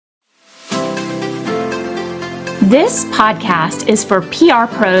This podcast is for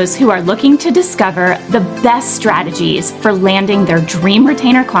PR pros who are looking to discover the best strategies for landing their dream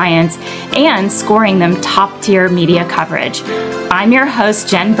retainer clients and scoring them top-tier media coverage. I'm your host,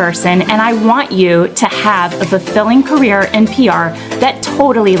 Jen Burson, and I want you to have a fulfilling career in PR that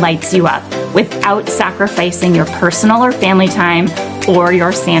totally lights you up without sacrificing your personal or family time or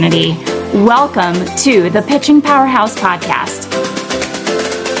your sanity. Welcome to the Pitching Powerhouse Podcast.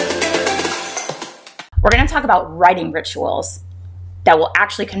 We're going to talk about writing rituals that will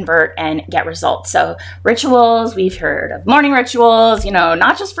actually convert and get results. So rituals, we've heard of morning rituals,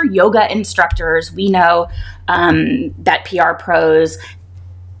 not just for yoga instructors. We know that PR pros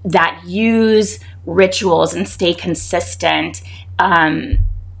that use rituals and stay consistent,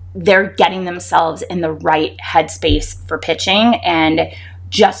 they're getting themselves in the right headspace for pitching and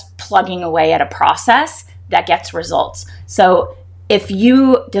just plugging away at a process that gets results. So if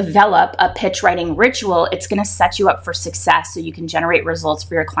you develop a pitch writing ritual, it's going to set you up for success so you can generate results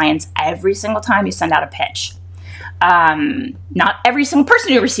for your clients every single time you send out a pitch. Not every single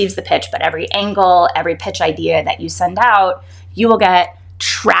person who receives the pitch, but every angle, every pitch idea that you send out, you will get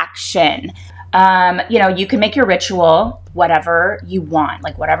traction. You can make your ritual whatever you want,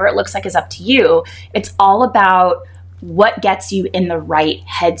 like whatever it looks like is up to you. It's all about what gets you in the right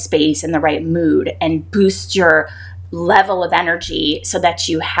headspace, in the right mood, and boost your level of energy so that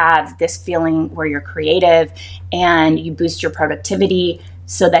you have this feeling where you're creative and you boost your productivity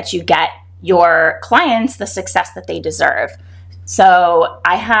so that you get your clients the success that they deserve. So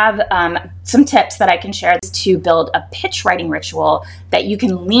I have some tips that I can share to build a pitch writing ritual that you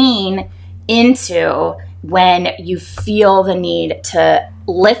can lean into when you feel the need to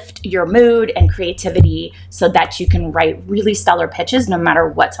lift your mood and creativity so that you can write really stellar pitches no matter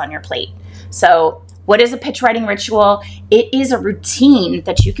what's on your plate. So what is a pitch writing ritual? It is a routine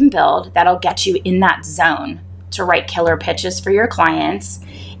that you can build that'll get you in that zone to write killer pitches for your clients.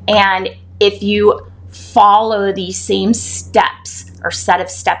 And if you follow these same steps or set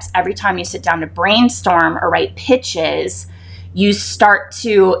of steps every time you sit down to brainstorm or write pitches, you start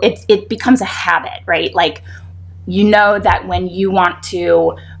to, it becomes a habit, right? Like, you know that when you want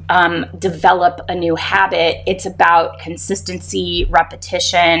to develop a new habit, it's about consistency,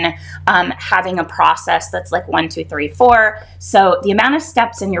 repetition, having a process that's like 1, 2, 3, 4. So the amount of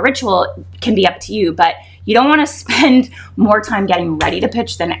steps in your ritual can be up to you, but you don't want to spend more time getting ready to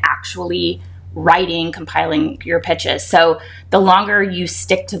pitch than actually writing, compiling your pitches. So the longer you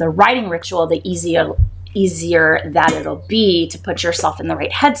stick to the writing ritual, the easier that it'll be to put yourself in the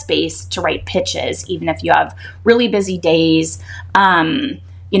right headspace to write pitches, even if you have really busy days,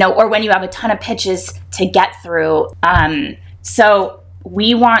 or when you have a ton of pitches to get through. So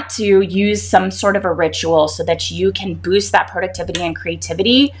we want to use some sort of a ritual so that you can boost that productivity and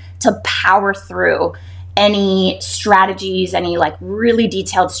creativity to power through any strategies, any like really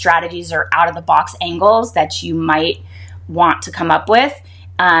detailed strategies or out of the box angles that you might want to come up with,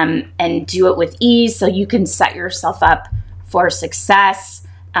 and do it with ease so you can set yourself up for success.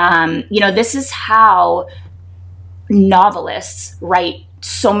 This is how novelists write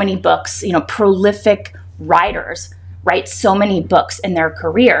so many books, prolific writers write so many books in their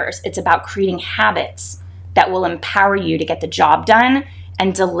careers. It's about creating habits that will empower you to get the job done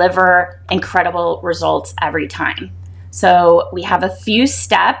and deliver incredible results every time. So we have a few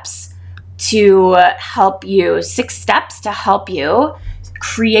steps to help you, 6 steps to help you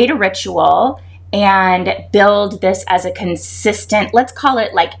create a ritual and build this as a consistent, let's call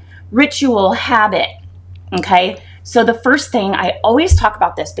it like ritual habit, okay? So the first thing, I always talk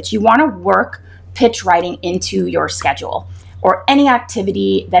about this, but you want to work pitch writing into your schedule or any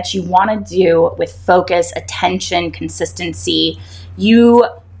activity that you want to do with focus, attention, consistency. You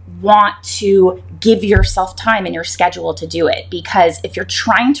want to give yourself time in your schedule to do it, because if you're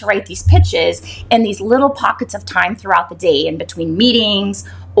trying to write these pitches in these little pockets of time throughout the day in between meetings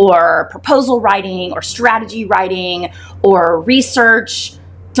or proposal writing or strategy writing or research,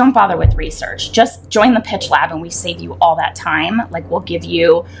 don't bother with research. Just join the Pitch Lab and we save you all that time. Like, we'll give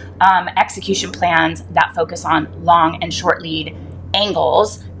you execution plans that focus on long and short lead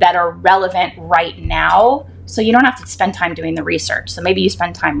angles that are relevant right now, so you don't have to spend time doing the research. So maybe you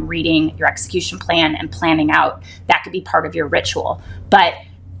spend time reading your execution plan and planning out. That could be part of your ritual. But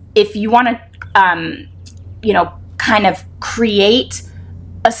if you want to, kind of create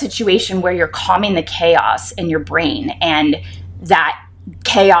a situation where you're calming the chaos in your brain and that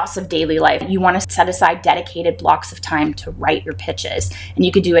chaos of daily life, you want to set aside dedicated blocks of time to write your pitches. And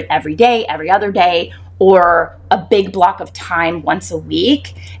you could do it every day, every other day, or a big block of time once a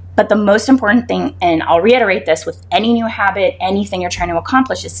week. But the most important thing, and I'll reiterate this with any new habit, anything you're trying to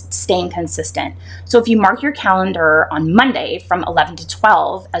accomplish, is staying consistent. So if you mark your calendar on Monday from 11 to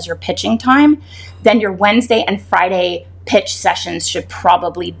 12 as your pitching time, then your Wednesday and Friday pitch sessions should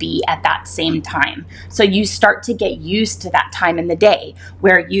probably be at that same time. So you start to get used to that time in the day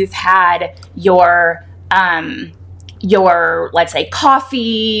where you've had your let's say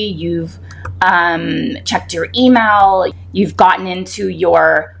coffee, you've checked your email, you've gotten into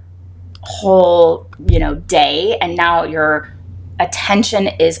your whole, day, and now your attention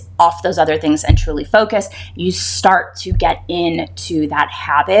is off those other things and truly focused. You start to get into that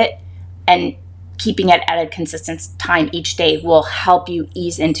habit, and keeping it at a consistent time each day will help you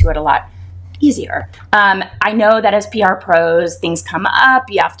ease into it a lot easier. I know that as PR pros, things come up,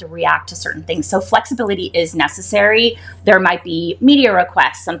 you have to react to certain things. So flexibility is necessary. There might be media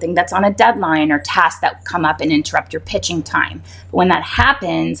requests, something that's on a deadline, or tasks that come up and interrupt your pitching time. But when that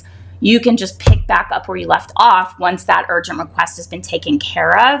happens, you can just pick back up where you left off once that urgent request has been taken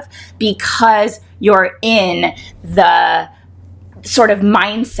care of, because you're in the sort of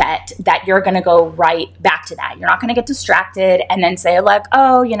mindset that you're going to go right back to that. You're not going to get distracted and then say like,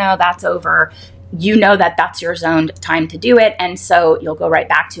 oh, that's over. You know that that's your zoned time to do it. And so you'll go right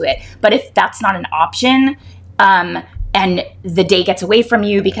back to it. But if that's not an option, and the day gets away from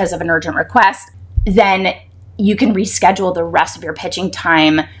you because of an urgent request, then you can reschedule the rest of your pitching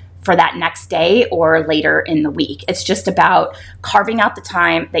time for that next day or later in the week. It's just about carving out the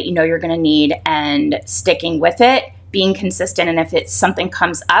time that you're going to need and sticking with it, being consistent. And if something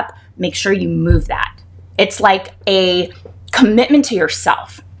comes up, make sure you move that. It's like a commitment to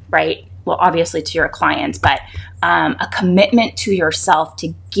yourself, right? Well, obviously to your clients, but a commitment to yourself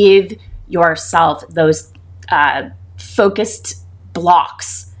to give yourself those focused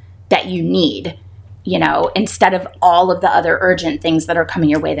blocks that you need, instead of all of the other urgent things that are coming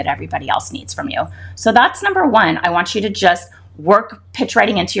your way that everybody else needs from you. So that's number one. I want you to just work pitch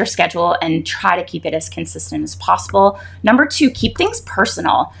writing into your schedule and try to keep it as consistent as possible. Number two, keep things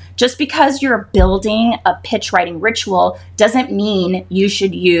personal. Just because you're building a pitch writing ritual doesn't mean you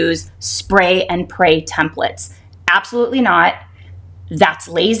should use spray and pray templates. Absolutely not. That's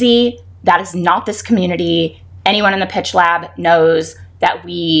lazy. That is not this community. Anyone in the Pitch Lab knows that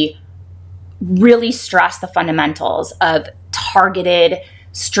we really stress the fundamentals of targeted,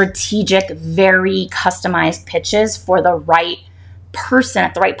 strategic, very customized pitches for the right person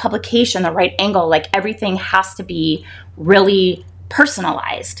at the right publication, the right angle. Like everything has to be really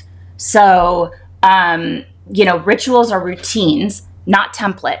personalized. So, rituals are routines, not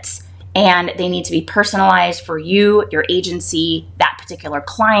templates, and they need to be personalized for you, your agency, that particular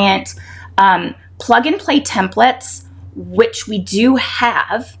client. Plug and play templates, which we do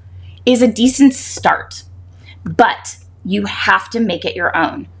have, is a decent start, but you have to make it your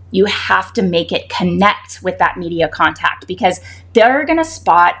own. You have to make it connect with that media contact, because they're going to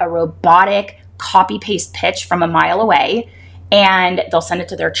spot a robotic copy-paste pitch from a mile away and they'll send it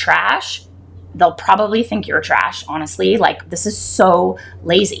to their trash. They'll probably think you're trash, honestly. Like, this is so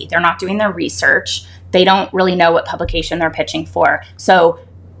lazy. They're not doing their research. They don't really know what publication they're pitching for. So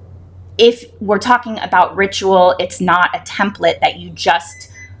if we're talking about ritual, it's not a template that you just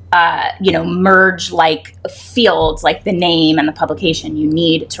merge like fields, like the name and the publication. You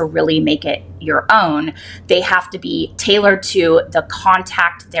need to really make it your own. They have to be tailored to the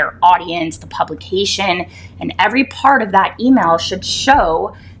contact, their audience, the publication, and every part of that email should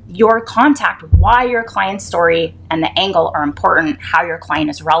show your contact, why your client's story and the angle are important, how your client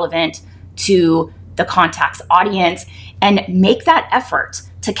is relevant to the contact's audience, and make that effort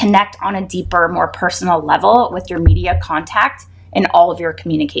to connect on a deeper, more personal level with your media contact in all of your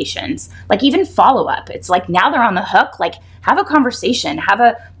communications. Like even follow up. It's like now they're on the hook, like have a conversation, have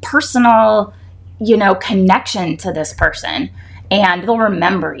a personal, connection to this person, and they'll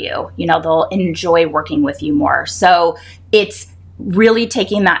remember you, they'll enjoy working with you more. So it's really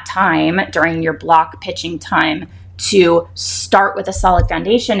taking that time during your block pitching time to start with a solid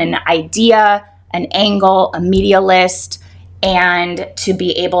foundation, an idea, an angle, a media list, and to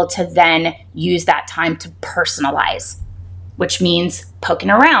be able to then use that time to personalize, which means poking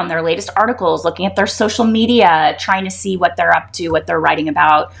around their latest articles, looking at their social media, trying to see what they're up to, what they're writing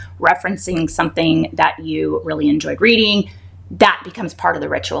about, referencing something that you really enjoyed reading. That becomes part of the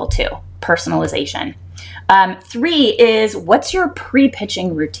ritual too, personalization. 3 is, what's your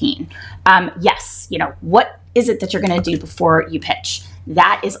pre-pitching routine? Yes, what is it that you're going to do before you pitch?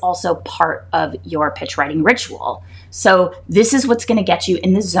 That is also part of your pitch writing ritual. So this is what's going to get you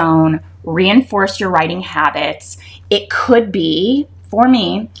in the zone, reinforce your writing habits. It could be, for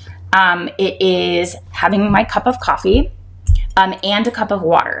me, it is having my cup of coffee, and a cup of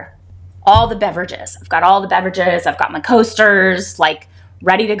water. All the beverages. I've got all the beverages. I've got my coasters, like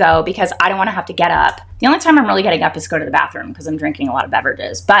ready to go because I don't want to have to get up. The only time I'm really getting up is to go to the bathroom because I'm drinking a lot of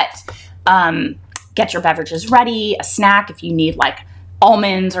beverages. But get your beverages ready, a snack if you need like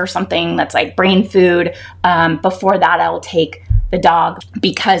almonds or something that's like brain food. Before that, I will take the dog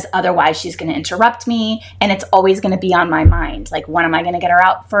because otherwise she's going to interrupt me and it's always going to be on my mind. Like, when am I going to get her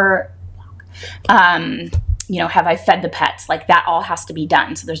out for a walk? Have I fed the pets? Like, that all has to be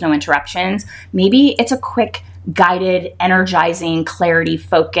done so there's no interruptions. Maybe it's a quick guided, energizing, clarity,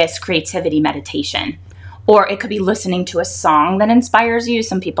 focus, creativity meditation. Or it could be listening to a song that inspires you.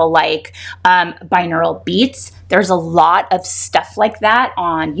 Some people like binaural beats. There's a lot of stuff like that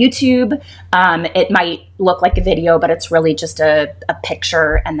on YouTube. It might look like a video, but it's really just a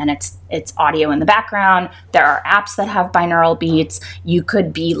picture, and then it's audio in the background. There are apps that have binaural beats. You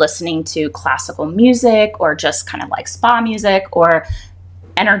could be listening to classical music or just kind of like spa music or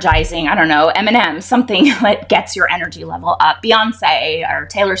energizing, I don't know, Eminem, something that gets your energy level up, Beyonce or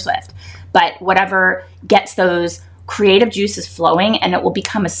Taylor Swift. But whatever gets those creative juices flowing, and it will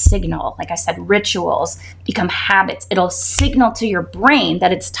become a signal. Like I said, rituals become habits. It'll signal to your brain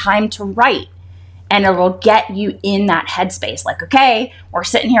that it's time to write, and it'll get you in that headspace. Like, okay, we're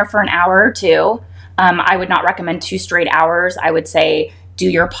sitting here for an hour or two. I would not recommend 2 straight hours. I would say do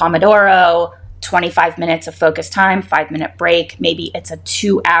your Pomodoro, 25 minutes of focus time, 5-minute break. Maybe it's a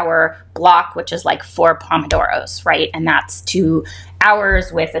 2-hour block, which is like 4 Pomodoros, right? And that's 2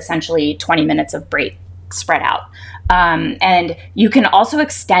 hours with essentially 20 minutes of break spread out. And you can also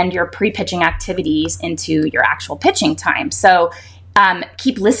extend your pre-pitching activities into your actual pitching time. So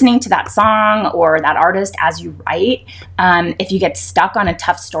keep listening to that song or that artist as you write. If you get stuck on a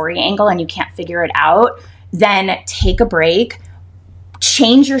tough story angle and you can't figure it out, then take a break.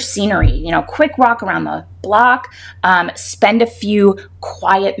 Change your scenery, quick walk around the block, spend a few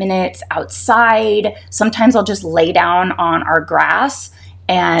quiet minutes outside. Sometimes I'll just lay down on our grass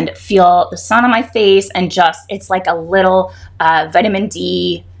and feel the sun on my face and it's like a little vitamin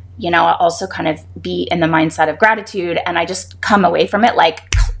D, I'll also kind of be in the mindset of gratitude, and I just come away from it like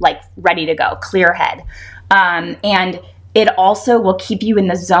ready to go, clear head. And it also will keep you in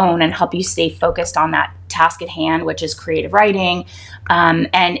the zone and help you stay focused on that task at hand, which is creative writing.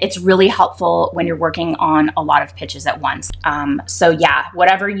 And it's really helpful when you're working on a lot of pitches at once. So yeah,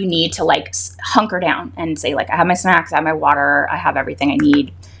 whatever you need to like hunker down and say like, I have my snacks, I have my water, I have everything I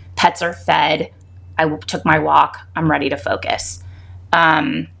need. Pets are fed. I took my walk. I'm ready to focus.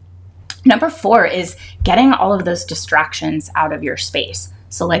 Number 4 is getting all of those distractions out of your space.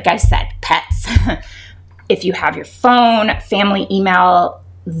 So like I said, pets. If you have your phone, family, email,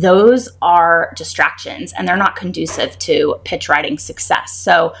 those are distractions and they're not conducive to pitch writing success.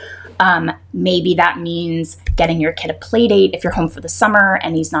 So maybe that means getting your kid a play date if you're home for the summer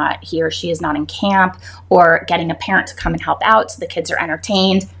and he or she is not in camp, or getting a parent to come and help out so the kids are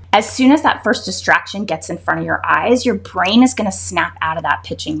entertained. As soon as that first distraction gets in front of your eyes, your brain is going to snap out of that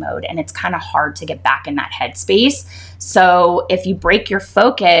pitching mode, and it's kind of hard to get back in that headspace. So if you break your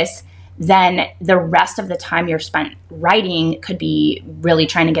focus, then the rest of the time you're spent writing could be really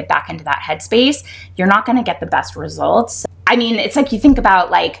trying to get back into that headspace. You're not going to get the best results. I mean, it's like you think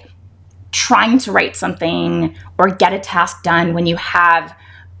about like trying to write something or get a task done when you have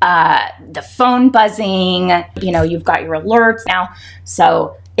the phone buzzing, you've got your alerts now.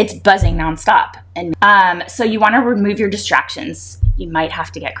 So it's buzzing nonstop. And so you want to remove your distractions. You might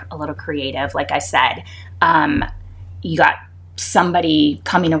have to get a little creative. Like I said, you got somebody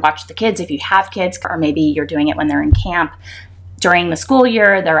coming to watch the kids if you have kids, or maybe you're doing it when they're in camp. During the school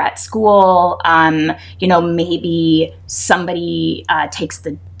year, they're at school. Maybe somebody takes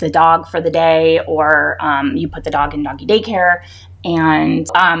the dog for the day, or you put the dog in doggy daycare, and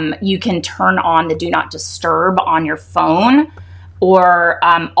you can turn on the do not disturb on your phone, or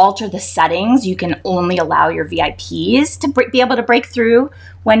alter the settings. You can only allow your VIPs to be able to break through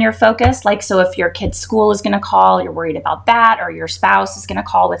when you're focused. Like, so if your kid's school is going to call, you're worried about that, or your spouse is going to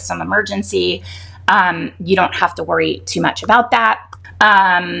call with some emergency, you don't have to worry too much about that.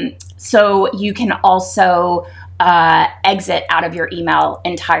 So you can also exit out of your email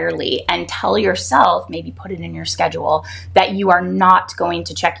entirely and tell yourself, maybe put it in your schedule, that you are not going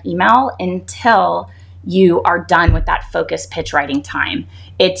to check email until you are done with that focused pitch writing time.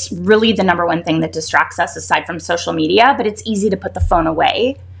 It's really the number one thing that distracts us aside from social media, but it's easy to put the phone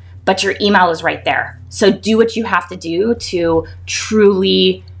away, but your email is right there. So do what you have to do to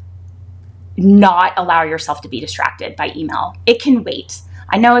truly not allow yourself to be distracted by email. It can wait.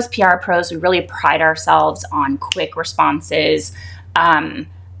 I know as PR pros, we really pride ourselves on quick responses.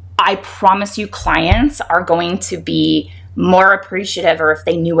 I promise you clients are going to be more appreciative, or if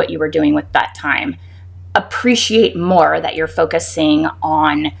they knew what you were doing with that time, appreciate more that you're focusing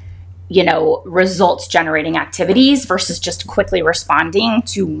on, results generating activities versus just quickly responding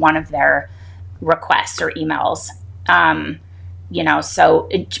to one of their requests or emails. So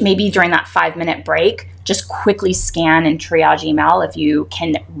maybe during that 5-minute break, just quickly scan and triage email if you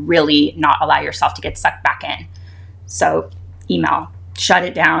can really not allow yourself to get sucked back in. So email, shut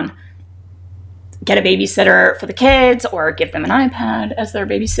it down, get a babysitter for the kids or give them an iPad as their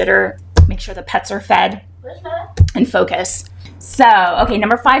babysitter. Make sure the pets are fed and focus. So, okay,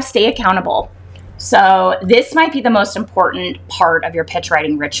 number 5, stay accountable. So this might be the most important part of your pitch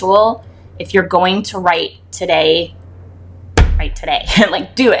writing ritual. If you're going to write today,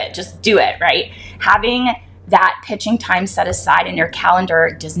 like do it, just do it, right? Having that pitching time set aside in your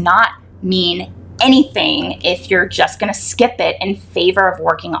calendar does not mean anything if you're just going to skip it in favor of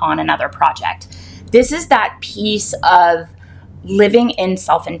working on another project. This is that piece of living in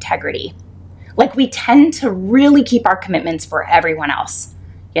self-integrity. Like, we tend to really keep our commitments for everyone else.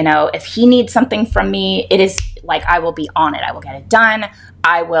 If he needs something from me, it is like, I will be on it. I will get it done.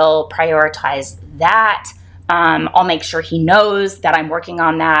 I will prioritize that. I'll make sure he knows that I'm working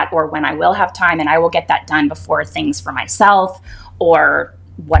on that, or when I will have time, and I will get that done before things for myself or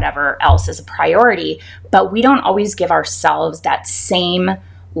whatever else is a priority. But we don't always give ourselves that same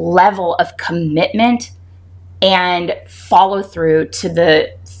level of commitment and follow through to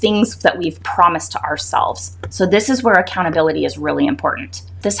the things that we've promised to ourselves. So this is where accountability is really important.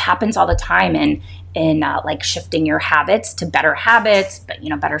 This happens all the time in like shifting your habits to better habits, but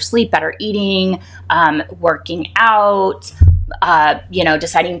better sleep, better eating, working out,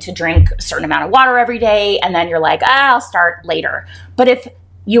 deciding to drink a certain amount of water every day, and then you're like, I'll start later. But if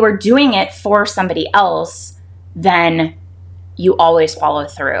you are doing it for somebody else, then you always follow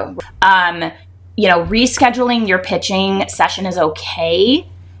through. Rescheduling your pitching session is okay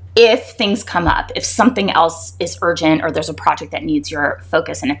if things come up, if something else is urgent or there's a project that needs your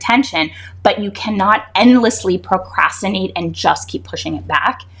focus and attention, but you cannot endlessly procrastinate and just keep pushing it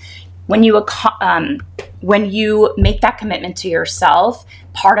back. When you make that commitment to yourself,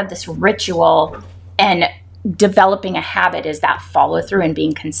 part of this ritual and developing a habit is that follow through and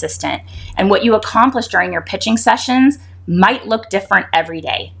being consistent. And what you accomplish during your pitching sessions might look different every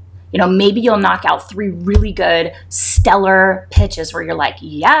day. Maybe you'll knock out 3 really good, stellar pitches where you're like,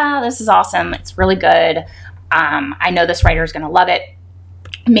 yeah, this is awesome. It's really good. I know this writer is going to love it.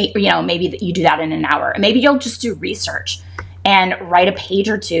 Maybe you do that in an hour. Maybe you'll just do research and write a page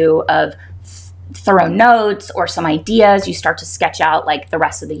or 2 of thorough notes or some ideas. You start to sketch out like the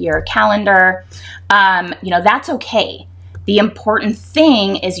rest of the year calendar. That's okay. The important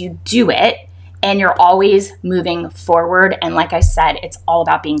thing is you do it and you're always moving forward. And like I said, it's all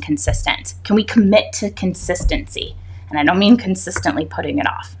about being consistent. Can we commit to consistency? And I don't mean consistently putting it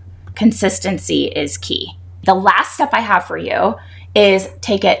off. Consistency is key. The last step I have for you is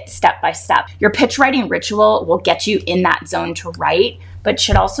take it step by step. Your pitch writing ritual will get you in that zone to write, but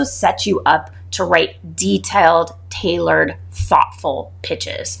should also set you up to write detailed, tailored, thoughtful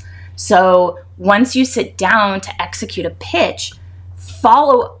pitches. So once you sit down to execute a pitch,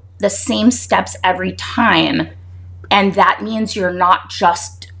 follow the same steps every time. And that means you're not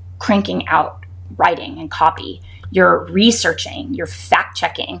just cranking out writing and copy. You're researching, you're fact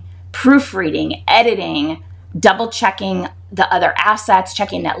checking, proofreading, editing, double checking the other assets,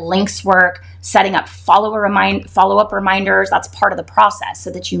 checking that links work, setting up follow-up reminders. That's part of the process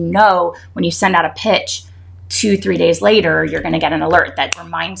so that when you send out a pitch 2-3 days later, you're going to get an alert that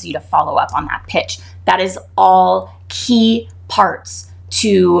reminds you to follow up on that pitch. That is all key parts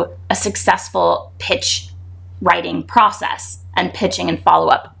to a successful pitch writing process and pitching and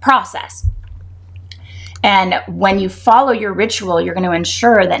follow-up process. And when you follow your ritual, you're going to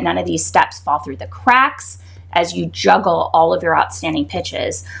ensure that none of these steps fall through the cracks as you juggle all of your outstanding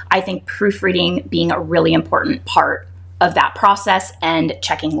pitches. I think proofreading being a really important part of that process, and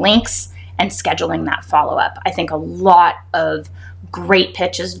checking links and scheduling that follow-up. I think a lot of great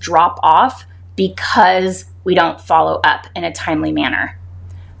pitches drop off because we don't follow up in a timely manner.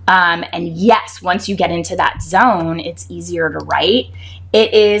 And yes, once you get into that zone, it's easier to write.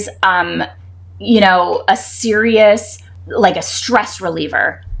 It is, a serious, like a stress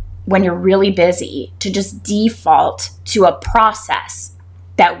reliever when you're really busy to just default to a process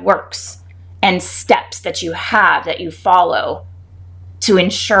that works and steps that you have, that you follow to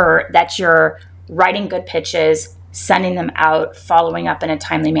ensure that you're writing good pitches, sending them out, following up in a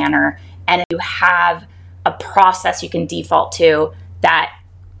timely manner. And you have a process you can default to that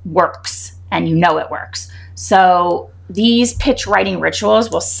works and it works. So these pitch writing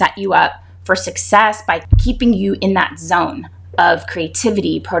rituals will set you up for success by keeping you in that zone of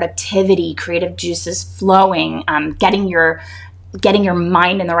creativity, productivity, creative juices flowing, getting your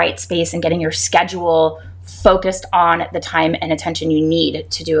mind in the right space and getting your schedule focused on the time and attention you need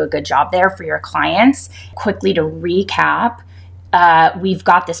to do a good job there for your clients. Quickly to recap, we've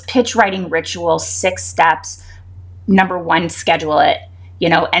got this pitch writing ritual, 6 steps. Number 1, schedule it,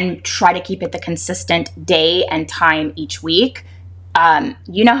 and try to keep it the consistent day and time each week.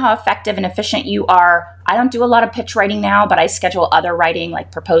 You know how effective and efficient you are. I don't do a lot of pitch writing now, but I schedule other writing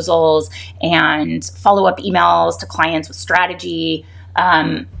like proposals and follow-up emails to clients with strategy.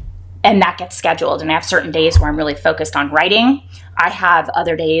 And that gets scheduled. And I have certain days where I'm really focused on writing. I have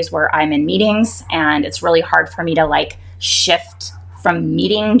other days where I'm in meetings, and it's really hard for me to shift from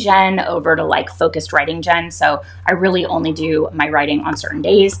meeting gen over to focused writing gen. So I really only do my writing on certain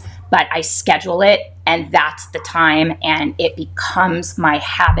days, but I schedule it, and that's the time, and it becomes my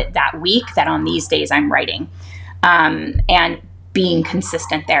habit that week that on these days I'm writing. And being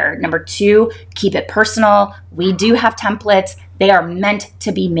consistent there. Number 2, keep it personal. We do have templates. They are meant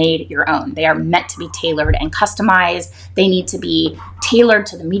to be made your own. They are meant to be tailored and customized. They need to be tailored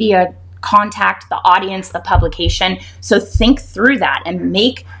to the media contact, the audience, the publication. So think through that and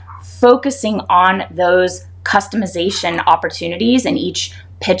make focusing on those customization opportunities in each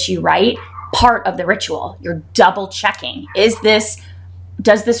pitch you write part of the ritual. You're double checking. Does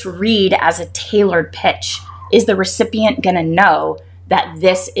this read as a tailored pitch? Is the recipient going to know that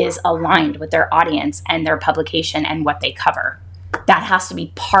this is aligned with their audience and their publication and what they cover? That has to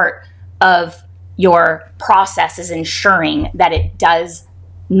be part of your process, is ensuring that it does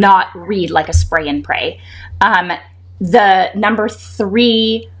not read like a spray and pray. The number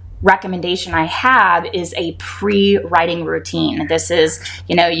 3 recommendation I have is a pre-writing routine. This is,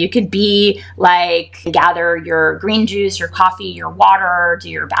 you could be gather your green juice, your coffee, your water, do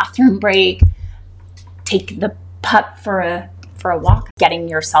your bathroom break, take the pup for a walk, getting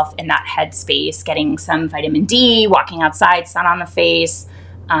yourself in that headspace, getting some vitamin D, walking outside, sun on the face,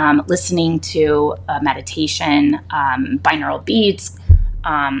 listening to a meditation, binaural beats,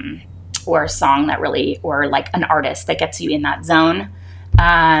 or a song that really, or an artist that gets you in that zone.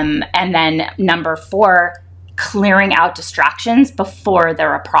 And then number 4, clearing out distractions before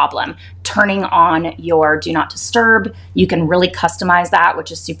they're a problem. Turning on your do not disturb. You can really customize that,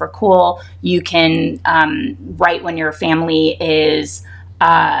 which is super cool. You can write when your family is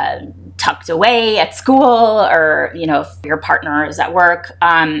tucked away at school, or, if your partner is at work.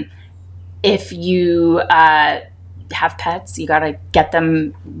 If you have pets, you got to get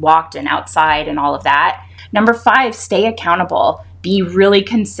them walked and outside and all of that. Number 5, stay accountable. Be really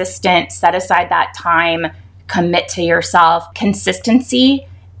consistent. Set aside that time. Commit to yourself. Consistency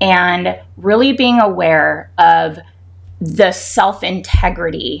and really being aware of the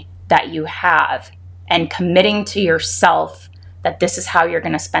self-integrity that you have and committing to yourself that this is how you're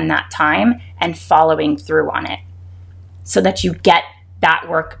going to spend that time and following through on it so that you get that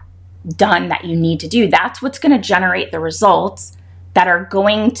work done that you need to do. That's what's going to generate the results that are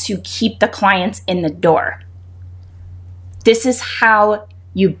going to keep the clients in the door. This is how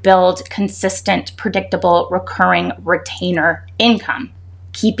you build consistent, predictable, recurring retainer income,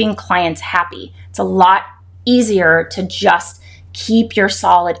 keeping clients happy. It's a lot easier to just keep your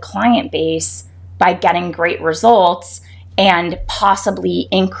solid client base by getting great results and possibly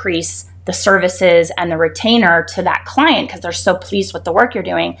increase the services and the retainer to that client because they're so pleased with the work you're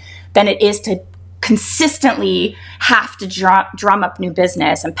doing, than it is to consistently have to drum up new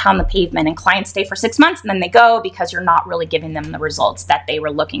business and pound the pavement, and clients stay for 6 months and then they go because you're not really giving them the results that they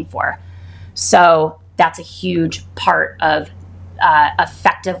were looking for. So that's a huge part of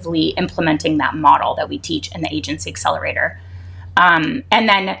effectively implementing that model that we teach in the Agency Accelerator. And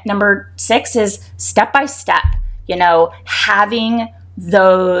then number 6 is step by step, having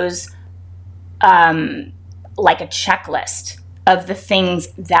those like a checklist of the things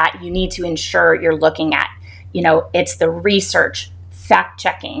that you need to ensure you're looking at. It's the research, fact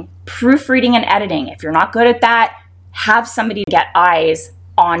checking, proofreading and editing. If you're not good at that, have somebody get eyes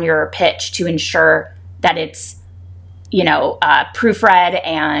on your pitch to ensure that it's, proofread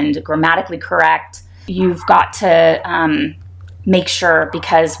and grammatically correct. You've got to make sure,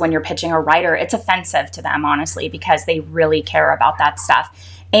 because when you're pitching a writer, it's offensive to them, honestly, because they really care about that stuff.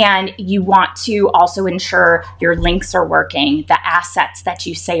 And you want to also ensure your links are working, the assets that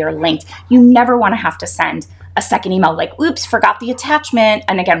you say are linked. You never want to have to send a second email like, oops, forgot the attachment.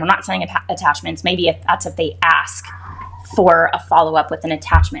 And again, we're not sending attachments. Maybe if they ask for a follow-up with an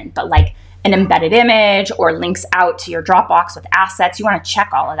attachment, but like an embedded image or links out to your Dropbox with assets, you want to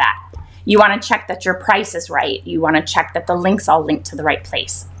check all of that. You want to check that your price is right. You want to check that the links all link to the right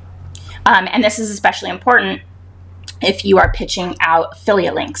place. And this is especially important if you are pitching out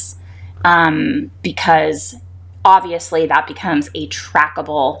affiliate links, because obviously that becomes a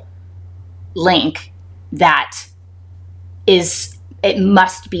trackable link that it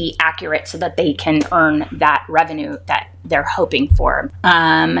must be accurate so that they can earn that revenue that they're hoping for.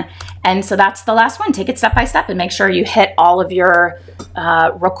 And so that's the last one. Take it step by step and make sure you hit all of your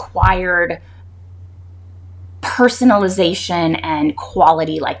required personalization and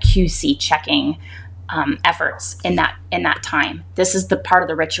quality, like QC checking efforts in that time. This is the part of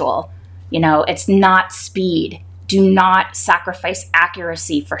the ritual. It's not speed. Do not sacrifice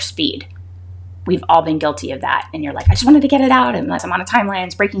accuracy for speed. We've all been guilty of that. And you're like, I just wanted to get it out. Unless I'm on a timeline,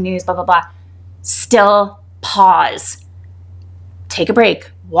 it's breaking news, blah, blah, blah. Still pause. Take a break.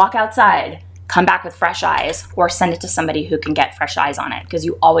 Walk outside. Come back with fresh eyes, or send it to somebody who can get fresh eyes on it, because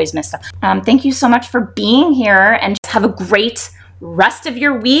you always miss stuff. Thank you so much for being here, and just have a great rest of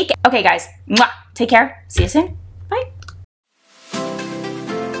your week. Okay, guys. Mwah. Take care. See you soon. Bye.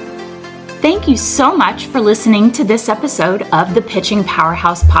 Thank you so much for listening to this episode of the Pitching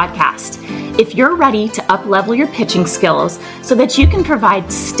Powerhouse podcast. If you're ready to up-level your pitching skills so that you can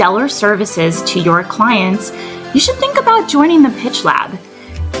provide stellar services to your clients, you should think about joining the Pitch Lab.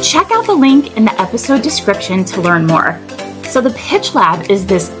 Check out the link in the episode description to learn more. So the Pitch Lab is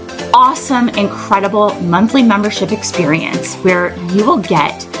this awesome, incredible monthly membership experience where you will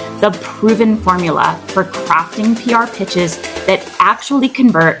get the proven formula for crafting PR pitches that actually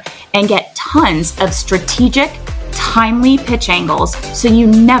convert and get tons of strategic, timely pitch angles so you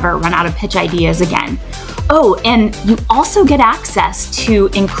never run out of pitch ideas again. Oh, and you also get access to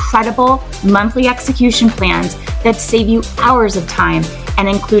incredible monthly execution plans that save you hours of time and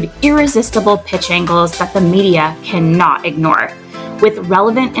include irresistible pitch angles that the media cannot ignore. With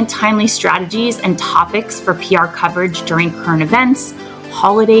relevant and timely strategies and topics for PR coverage during current events,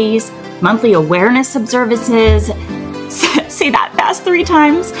 holidays, monthly awareness observances, say that fast 3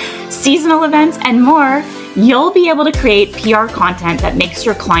 times, seasonal events, and more, you'll be able to create PR content that makes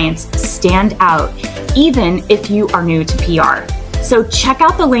your clients stand out, even if you are new to PR. So check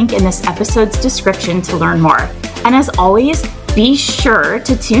out the link in this episode's description to learn more. And as always, be sure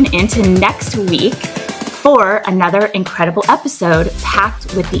to tune into next week for another incredible episode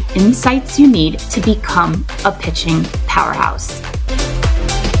packed with the insights you need to become a pitching powerhouse.